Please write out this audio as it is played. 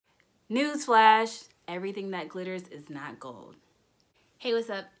Newsflash, everything that glitters is not gold. Hey, what's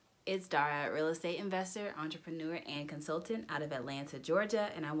up? It's Dara, real estate investor, entrepreneur, and consultant out of Atlanta, Georgia,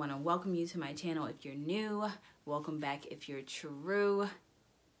 and I want to welcome you to my channel if you're new. Welcome back if you're true.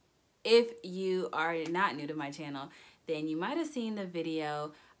 If you are not new to my channel, then you might have seen the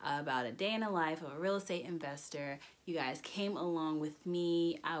video about a day in the life of a real estate investor. You guys came along with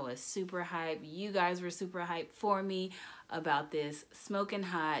me. I was super hyped. You guys were super hyped for me about this smoking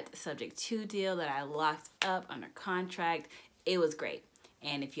hot subject to deal that I locked up under contract. It was great.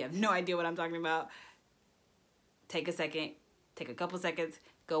 And if you have no idea what I'm talking about, take a second, take a couple seconds,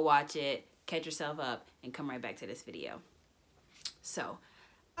 go watch it, catch yourself up, and come right back to this video. So,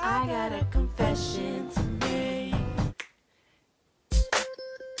 I got a confession to make.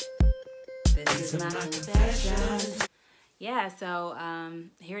 This is my confession. Yeah, so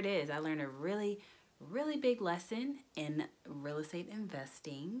here it is. I learned a really big lesson in real estate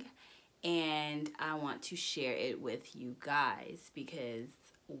investing, and I want to share it with you guys because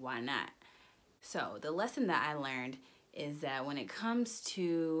why not? So the lesson that I learned is that when it comes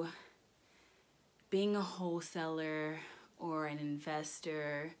to being a wholesaler or an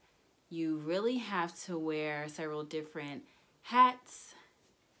investor, you really have to wear several different hats,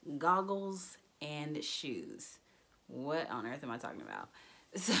 goggles, and shoes. What on earth am I talking about?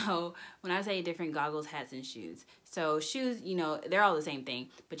 So when I say different goggles, hats, and shoes, so shoes, you know, they're all the same thing,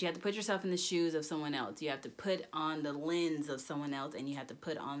 but you have to put yourself in the shoes of someone else. You have to put on the lens of someone else, and you have to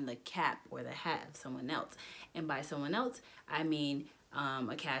put on the cap or the hat of someone else. And by someone else, I mean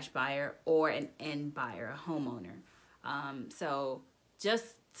a cash buyer or an end buyer, a homeowner. So just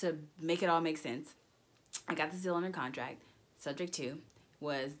to make it all make sense, I got this deal under contract. Subject to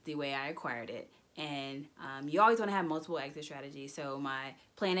was the way I acquired it. And you always want to have multiple exit strategies. So my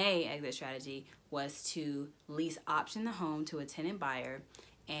plan A exit strategy was to lease option the home to a tenant buyer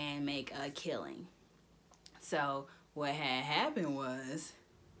and make a killing. So what had happened was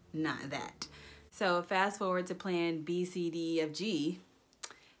not that. So fast forward to plan B, C, D, F, G.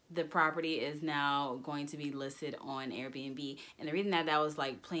 The property is now going to be listed on Airbnb. And the reason that that was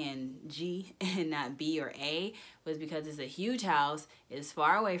like plan G and not B or A was because it's a huge house, it's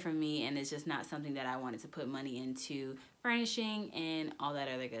far away from me, and it's just not something that I wanted to put money into furnishing and all that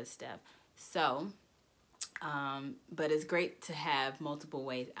other good stuff. So, but it's great to have multiple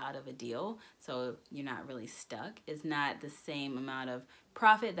ways out of a deal, so you're not really stuck. It's not the same amount of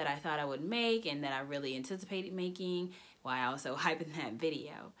profit that I thought I would make and that I really anticipated making, while I also hyping that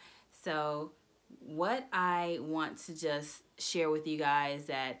video. So what I want to just share with you guys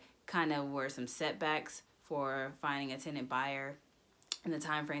that kind of were some setbacks for finding a tenant buyer in the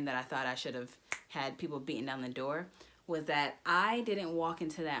time frame that I thought I should have had people beating down the door was that I didn't walk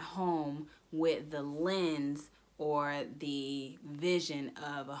into that home with the lens or the vision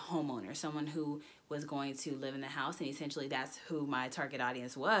of a homeowner, someone who was going to live in the house. And essentially that's who my target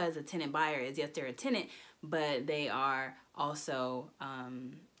audience was. A tenant buyer is, yes, they're a tenant, but they are also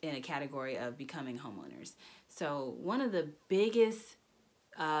in a category of becoming homeowners. So one of the biggest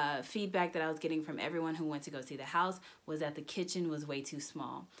feedback that I was getting from everyone who went to go see the house was that the kitchen was way too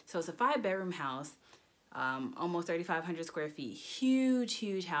small. So it's a 5-bedroom house, almost 3,500 square feet,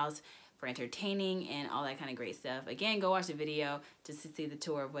 huge house for entertaining and all that kind of great stuff. Again, go watch the video just to see the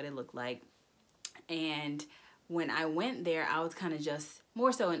tour of what it looked like. And when I went there, I was kind of just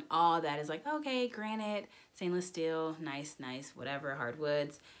more so in awe that it's like, okay, granite, stainless steel, nice, whatever,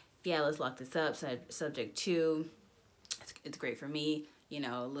 hardwoods. Yeah, let's lock this up. So subject to, it's great for me, you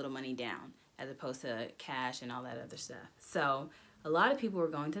know, a little money down as opposed to cash and all that other stuff. So a lot of people were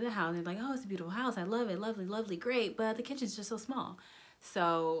going to the house and they're like, oh, it's a beautiful house. I love it. Lovely, great. But the kitchen's just so small.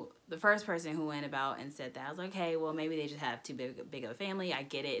 So the first person who went about and said that, I was like, hey, well, maybe they just have too big of a family. I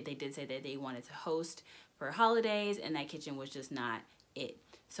get it. They did say that they wanted to host for holidays and that kitchen was just not it.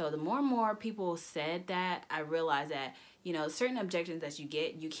 So the more and more people said that, I realized that, you know, certain objections that you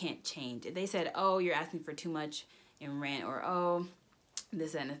get, you can't change. They said, oh, you're asking for too much in rent, or oh,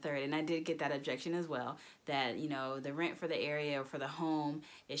 this, that, and the third. And I did get that objection as well, that, you know, the rent for the area or for the home,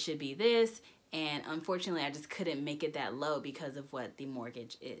 it should be this. And unfortunately, I just couldn't make it that low because of what the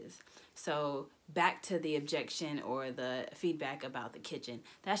mortgage is. So back to the objection or the feedback about the kitchen.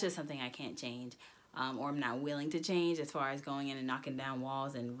 That's just something I can't change, or I'm not willing to change as far as going in and knocking down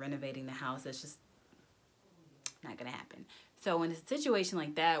walls and renovating the house. That's just not going to happen. So in a situation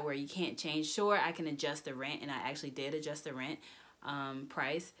like that where you can't change, sure, I can adjust the rent, and I actually did adjust the rent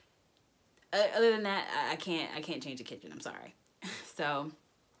price. Other than that, I can't change the kitchen. I'm sorry. So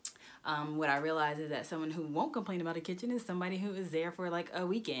What I realize is that someone who won't complain about a kitchen is somebody who is there for like a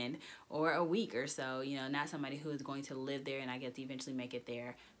weekend or a week or so, you know, not somebody who is going to live there and I guess eventually make it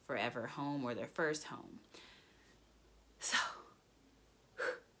their forever home or their first home. So,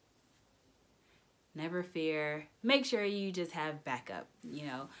 never fear. Make sure you just have backup, you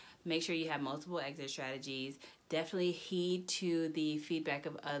know. Make sure you have multiple exit strategies. Definitely heed to the feedback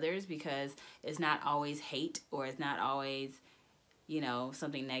of others because it's not always hate or it's not always, you know,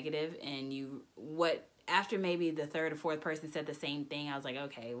 something negative. And after maybe the third or fourth person said the same thing, I was like,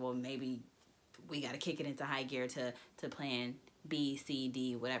 okay, well, maybe we got to kick it into high gear to plan B, C,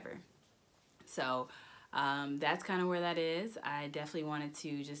 D, whatever. So that's kind of where that is. I definitely wanted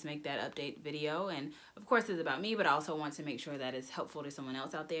to just make that update video. And of course it's about me, but I also want to make sure that it's helpful to someone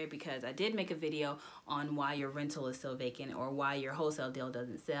else out there because I did make a video on why your rental is still vacant or why your wholesale deal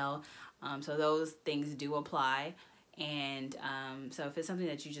doesn't sell. So those things do apply. And so if it's something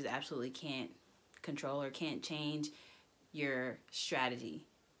that you just absolutely can't control or can't change, your strategy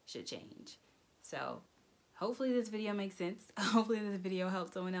should change. So hopefully this video makes sense. Hopefully this video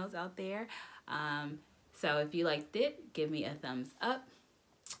helps someone else out there. So if you liked it, give me a thumbs up,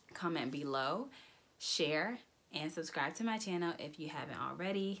 comment below, share, and subscribe to my channel if you haven't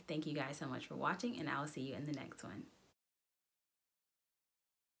already. Thank you guys so much for watching, and I will see you in the next one.